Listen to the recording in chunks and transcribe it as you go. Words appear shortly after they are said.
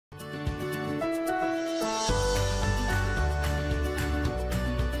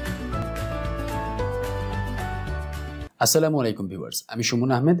আসসালামু আলাইকুম ভিউয়ার্স, আমি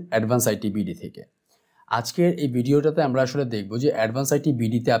Suman Ahmed advance IT BD থেকে। আজকের এই ভিডিওটাতে আমরা আসলে দেখব যে অ্যাডভান্স আইটি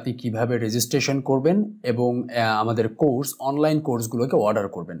বিডিতে আপনি কিভাবে রেজিস্ট্রেশন করবেন এবং আমাদের কোর্স অনলাইন কোর্সগুলোকে অর্ডার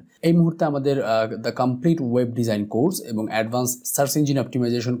করবেন। এই মুহূর্তে আমাদের the complete web design course এবং অ্যাডভান্স সার্চ ইঞ্জিন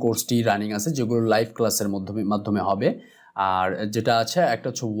অপটিমাইজেশন কোর্সটি রানিং আছে, যেগুলো লাইভ ক্লাসের মাধ্যমে হবে। আর যেটা আছে একটা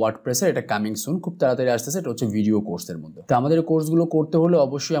হচ্ছে ওয়ার্ডপ্রেসের, এটা কামিং সুন, খুব তাড়াতাড়ি আসতেছে, এটা হচ্ছে ভিডিও কোর্সের মধ্যে। তো আমাদের কোর্সগুলো করতে হলে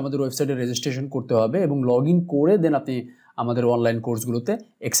অবশ্যই আমাদের ওয়েবসাইটে রেজিস্ট্রেশন করতে হবে এবং লগ ইন করে দেন আপনি আমাদের অনলাইন কোর্সগুলোতে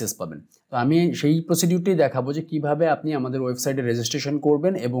অ্যাক্সেস পাবেন। তো আমি সেই প্রসিডিউরটাই দেখাবো যে কিভাবে আপনি আমাদের ওয়েবসাইটে রেজিস্ট্রেশন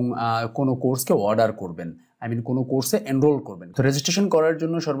করবেন এবং কোনো কোর্সকে অর্ডার করবেন, কোনো কোর্সে এনরোল করবেন। তো রেজিস্ট্রেশন করার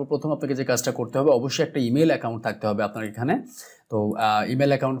জন্য সর্বপ্রথম আপনাকে যে কাজটা করতে হবে, অবশ্যই একটা ইমেল অ্যাকাউন্ট থাকতে হবে আপনার এখানে। তো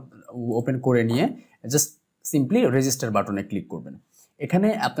ইমেল অ্যাকাউন্ট ওপেন করে নিয়ে জাস্ট সিম্পলি রেজিস্টার বাটনে ক্লিক করবেন। এখানে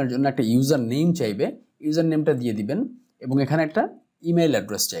আপনার জন্য একটা ইউজার নেম চাইবে, ইউজার নেমটা দিয়ে দিবেন এবং এখানে একটা ইমেল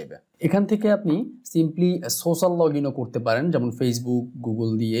অ্যাড্রেস চাইবে। এখান থেকে আপনি সিম্পলি সোশ্যাল লগ ইনও করতে পারেন, যেমন ফেসবুক, গুগল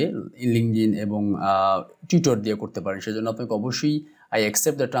দিয়ে, লিঙ্কডইন এবং টুইটার দিয়ে করতে পারেন। সেজন্য আপনাকে অবশ্যই I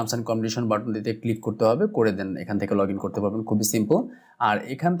accept the terms and condition button দিতে ক্লিক করতে হবে, করে দেন এখান থেকে লগ ইন করতে পারবেন, খুবই সিম্পল। আর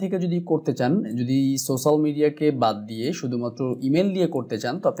এখান থেকে যদি করতে চান, যদি সোশ্যাল মিডিয়াকে বাদ দিয়ে শুধুমাত্র ইমেল দিয়ে করতে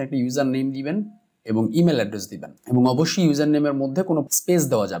চান, তো আপনি একটা ইউজার নেম দিবেন এবং ইমেল অ্যাড্রেস দিবেন এবং অবশ্যই ইউজার নেমের মধ্যে কোনো স্পেস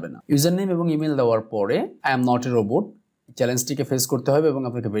দেওয়া যাবে না। ইউজার নেম এবং ইমেল দেওয়ার পরে I am not a robot চ্যালেঞ্জটিকে face করতে হবে এবং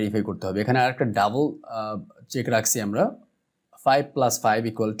আপনাকে ভেরিফাই করতে হবে। এখানে আরেকটা ডাবল চেক রাখছি আমরা, 5 + 5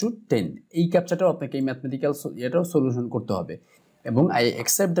 = 10। এই ক্যাপচাটাও আপনাকে এই ম্যাথমেটিক্যাল এটাও সলিউশন করতে হবে এবং I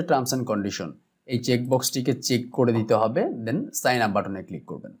accept the terms and condition, এই চেকবক্সটিকে চেক করে দিতে হবে, দেন সাইন আপ বাটনে ক্লিক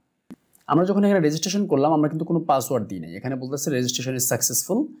করবেন। আমরা যখন এখানে রেজিস্ট্রেশন করলাম, আমরা কিন্তু কোনো পাসওয়ার্ড দিই নাই। এখানে বলতেছে registration is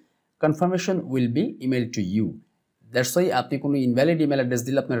successful, confirmation will be email to you. That's why আপনি কোনো ইনভ্যালিড ইমেল অ্যাড্রেস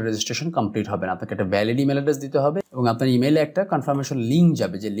দিলে আপনার রেজিস্ট্রেশন কমপ্লিট হবে না। আপনাকে একটা ভ্যালিড ইমেল অ্যাড্রেস দিতে হবে এবং আপনার ইমেলে একটা কনফার্মেশন লিঙ্ক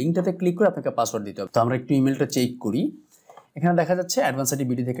যাবে, যে লিঙ্কটাতে ক্লিক করে আপনাকে পাসওয়ার্ড দিতে হবে। তো আমরা একটু ইমেলটা চেক করি। এখানে দেখা যাচ্ছে অ্যাডভান্স আইটি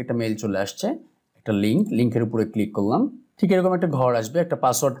বিডি থেকে একটা মেইল চলে আসছে, একটা লিঙ্কের উপরে ক্লিক করলাম। ঠিক এরকম একটা ঘর আসবে, একটা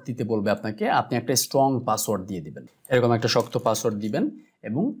পাসওয়ার্ড দিতে বলবে আপনাকে, আপনি একটা স্ট্রং পাসওয়ার্ড দিয়ে দিবেন, এরকম একটা শক্ত পাসওয়ার্ড দিবেন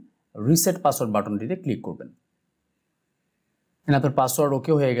এবং রিসেট পাসওয়ার্ড বাটনটিতে ক্লিক করবেন। আপনার পাসওয়ার্ড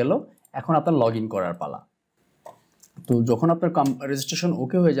ওকে হয়ে গেল, এখন আপনার লগ ইন করার পালা। তো যখন আপনার রেজিস্ট্রেশন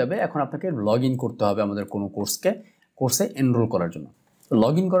ওকে হয়ে যাবে, এখন আপনাকে লগ ইন করতে হবে আমাদের কোনো কোর্সে এনরোল করার জন্য। তো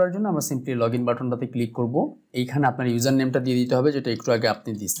লগ ইন করার জন্য আমরা সিম্পলি লগ ইন বাটনটাতে ক্লিক করব। এইখানে আপনার ইউজার নেমটা দিয়ে দিতে হবে, যেটা একটু আগে আপনি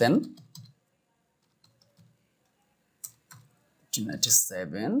দিচ্ছেন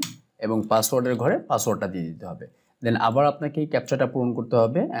 97 এবং পাসওয়ার্ডের ঘরে পাসওয়ার্ডটা দিয়ে দিতে হবে। দেন আবার আপনাকে এই ক্যাপচাটা পূরণ করতে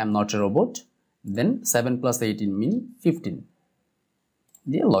হবে, I am not a robot, দেন 7 + 18 = 15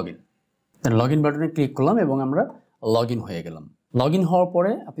 দিয়ে log in. Then log in বাটনে ক্লিক করলাম এবং আমরা লগ ইন হয়ে গেলাম। লগ ইন হওয়ার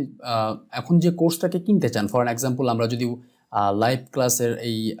পরে আপনি এখন যে কোর্সটাকে কিনতে চান, ফর এক্সাম্পল আমরা যদি লাইভ ক্লাসের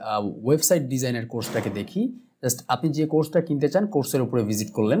এই ওয়েবসাইট ডিজাইনের কোর্সটাকে দেখি, জাস্ট আপনি যে কোর্সটা কিনতে চান কোর্সের উপরে ভিজিট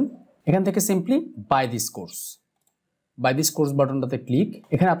করলেন, এখান থেকে simply by this course বাটনটাতে click.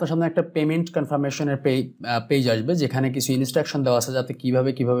 এখানে আপনার সামনে একটা পেমেন্ট কনফার্মেশনের পেজ আসবে, যেখানে কিছু ইনস্ট্রাকশন দেওয়া আছে যাতে কিভাবে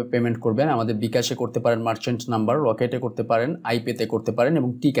পেমেন্ট করবেন। আমাদের বিকাশে করতে পারেন, মার্চেন্ট নাম্বার, রকেটে করতে পারেন, আইপেতে করতে পারেন এবং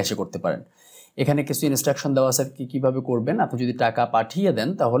টি ক্যাশে করতে পারেন। এখানে কিছু ইনস্ট্রাকশন দেওয়া আছে কিভাবে করবেন। আপনি যদি টাকা পাঠিয়ে দেন,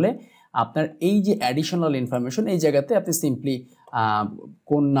 তাহলে আপনার এই যে অ্যাডিশনাল ইনফরমেশন, এই জায়গাতে আপনি সিম্পলি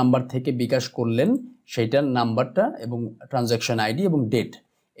কোন নাম্বার থেকে বিকাশ করলেন সেইটার নাম্বারটা এবং ট্রানজ্যাকশন আইডি এবং ডেট,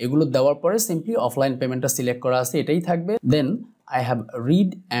 এগুলো দেওয়ার পরে সিম্পলি অফলাইন পেমেন্টটা সিলেক্ট করা আছে, এটাই থাকবে। Then I have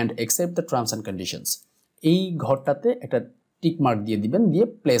read and accept the terms and conditions, এই ঘরটাতে একটা টিক মার্ক দিয়ে দিবেন, দিয়ে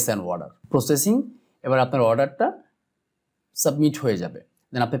প্লেস অ্যান অর্ডার, প্রসেসিং। এবার আপনার অর্ডারটা সাবমিট হয়ে যাবে।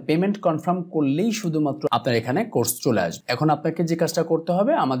 দেন আপনি পেমেন্ট কনফার্ম করলেই শুধুমাত্র আপনার এখানে কোর্স চলে আসবে। এখন আপনাকে যে কাজটা করতে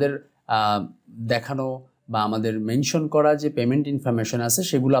হবে, আমাদের দেখানো বা আমাদের মেনশন করা যে পেমেন্ট ইনফরমেশন আছে,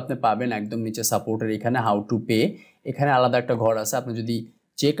 সেগুলো আপনি পাবেন একদম নিচে সাপোর্টের এখানে, হাউ টু পে। এখানে আলাদা একটা ঘর আছে, আপনি যদি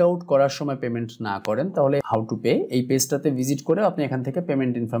চেক আউট করার সময় পেমেন্ট না করেন, তাহলে হাউ টু পে এই পেজটাতে ভিজিট করে আপনি এখান থেকে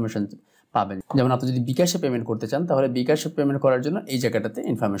পেমেন্ট ইনফরমেশন পাবেন। যেমন আপনি যদি বিকাশে পেমেন্ট করতে চান, তাহলে বিকাশে পেমেন্ট করার জন্য এই জায়গাটাতে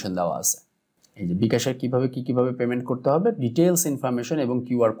ইনফরমেশন দেওয়া আছে, এই যে বিকাশের কিভাবে পেমেন্ট করতে হবে, ডিটেলস ইনফরমেশন এবং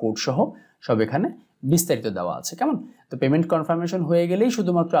কিউআর কোড সহ সব এখানে বিস্তারিত দেওয়া আছে। কেমন? তো পেমেন্ট কনফার্মেশন হয়ে গেলেই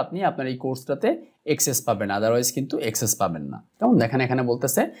শুধুমাত্র আপনি আপনার এই কোর্সটাতে অ্যাক্সেস পাবেন, আদারওয়াইজ কিন্তু অ্যাক্সেস পাবেন না। কেমন? দেখেন এখানে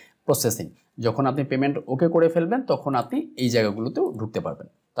বলতেছে প্রসেসিং। যখন আপনি পেমেন্ট ওকে করে ফেলবেন, তখন আপনি এই জায়গাগুলোতেও ঢুকতে পারবেন।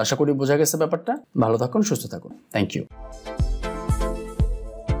 তো আশা করি বোঝা গেছে ব্যাপারটা। ভালো থাকুন, সুস্থ থাকুন, থ্যাংক ইউ।